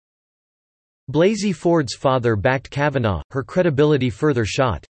Blasey Ford's father backed Kavanaugh, her credibility further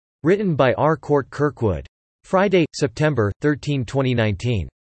shot. Written by R. Court Kirkwood. Friday, September 13, 2019.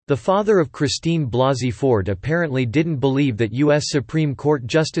 The father of Christine Blasey Ford apparently didn't believe that U.S. Supreme Court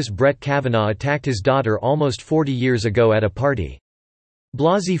Justice Brett Kavanaugh attacked his daughter almost 40 years ago at a party.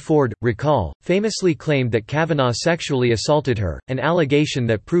 Blasey Ford, recall, famously claimed that Kavanaugh sexually assaulted her, an allegation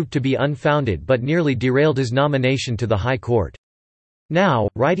that proved to be unfounded but nearly derailed his nomination to the High Court. Now,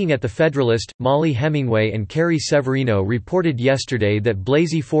 writing at The Federalist, Molly Hemingway and Carrie Severino reported yesterday that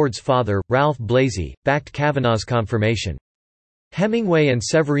Blasey Ford's father, Ralph Blasey, backed Kavanaugh's confirmation. Hemingway and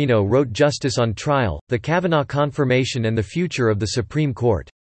Severino wrote Justice on Trial, The Kavanaugh Confirmation and the Future of the Supreme Court.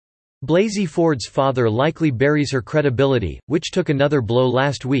 Blasey Ford's father likely buries her credibility, which took another blow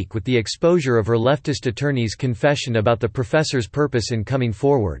last week with the exposure of her leftist attorney's confession about the professor's purpose in coming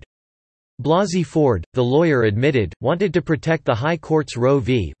forward. Blasey Ford, the lawyer admitted, wanted to protect the High Court's Roe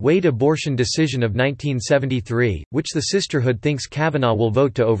v. Wade abortion decision of 1973, which the sisterhood thinks Kavanaugh will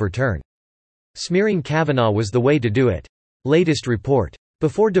vote to overturn. Smearing Kavanaugh was the way to do it. Latest report.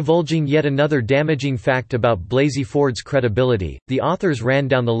 Before divulging yet another damaging fact about Blasey Ford's credibility, the authors ran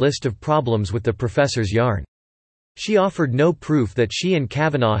down the list of problems with the professor's yarn. She offered no proof that she and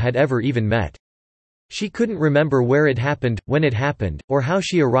Kavanaugh had ever even met. She couldn't remember where it happened, when it happened, or how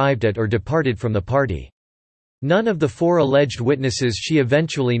she arrived at or departed from the party. None of the 4 alleged witnesses she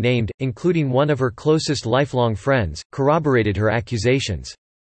eventually named, including one of her closest lifelong friends, corroborated her accusations.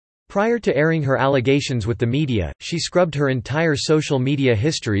 Prior to airing her allegations with the media, she scrubbed her entire social media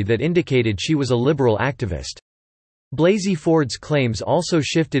history that indicated she was a liberal activist. Blasey Ford's claims also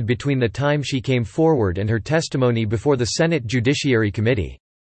shifted between the time she came forward and her testimony before the Senate Judiciary Committee.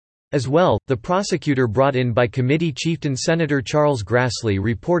 As well, the prosecutor brought in by committee chieftain Senator Charles Grassley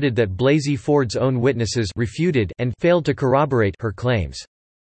reported that Blasey Ford's own witnesses refuted and failed to corroborate her claims.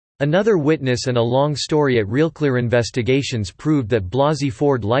 Another witness and a long story at RealClear investigations proved that Blasey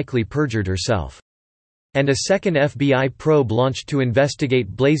Ford likely perjured herself. And a second FBI probe launched to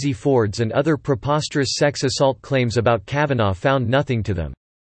investigate Blasey Ford's and other preposterous sex assault claims about Kavanaugh found nothing to them.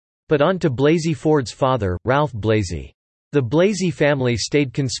 But on to Blasey Ford's father, Ralph Blasey. The Blasey family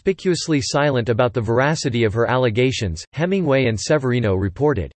stayed conspicuously silent about the veracity of her allegations, Hemingway and Severino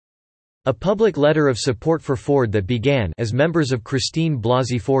reported. A public letter of support for Ford that began as members of Christine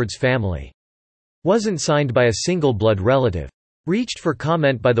Blasey Ford's family wasn't signed by a single blood relative. Reached for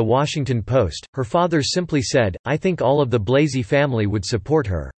comment by The Washington Post, her father simply said, "I think all of the Blasey family would support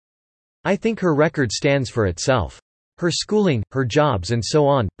her. I think her record stands for itself. Her schooling, her jobs and so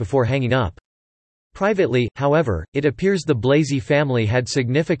on," before hanging up. Privately, however, it appears the Blasey family had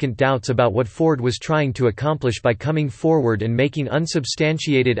significant doubts about what Ford was trying to accomplish by coming forward and making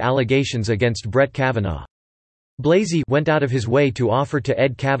unsubstantiated allegations against Brett Kavanaugh. Blasey went out of his way to offer to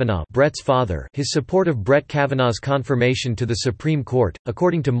Ed Kavanaugh, Brett's father, his support of Brett Kavanaugh's confirmation to the Supreme Court,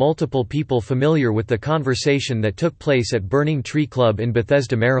 according to multiple people familiar with the conversation that took place at Burning Tree Club in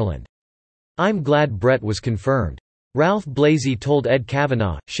Bethesda, Maryland. "I'm glad Brett was confirmed," Ralph Blasey told Ed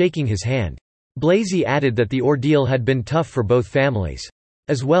Kavanaugh, shaking his hand. Blasey added that the ordeal had been tough for both families.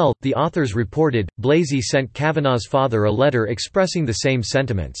 As well, the authors reported, Blasey sent Kavanaugh's father a letter expressing the same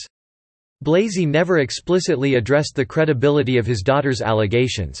sentiments. Blasey never explicitly addressed the credibility of his daughter's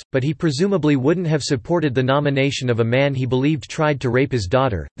allegations, but he presumably wouldn't have supported the nomination of a man he believed tried to rape his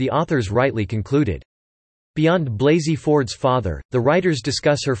daughter, the authors rightly concluded. Beyond Blasey Ford's father, the writers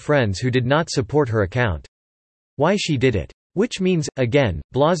discuss her friends who did not support her account. Why she did it. Which means, again,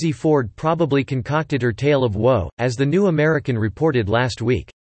 Blasey Ford probably concocted her tale of woe, as the New American reported last week.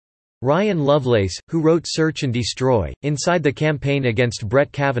 Ryan Lovelace, who wrote Search and Destroy, Inside the Campaign Against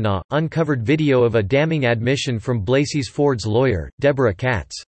Brett Kavanaugh, uncovered video of a damning admission from Blasey Ford's lawyer, Deborah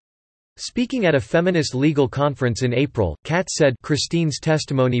Katz. Speaking at a feminist legal conference in April, Katz said, "Christine's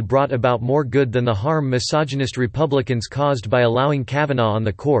testimony brought about more good than the harm misogynist Republicans caused by allowing Kavanaugh on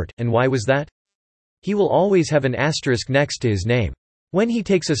the court, and why was that? He will always have an asterisk next to his name. When he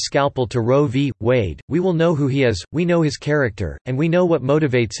takes a scalpel to Roe v. Wade, we will know who he is, we know his character, and we know what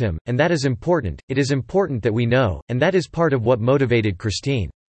motivates him, and that is important. It is important that we know, and that is part of what motivated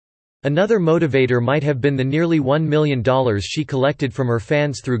Christine. Another motivator might have been the nearly $1 million she collected from her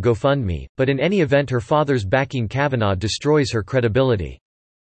fans through GoFundMe, but in any event her father's backing Kavanaugh destroys her credibility.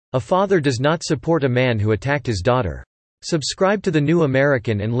 A father does not support a man who attacked his daughter." Subscribe to The New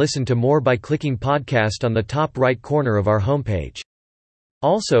American and listen to more by clicking podcast on the top right corner of our homepage.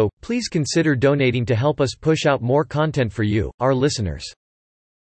 Also, please consider donating to help us push out more content for you, our listeners.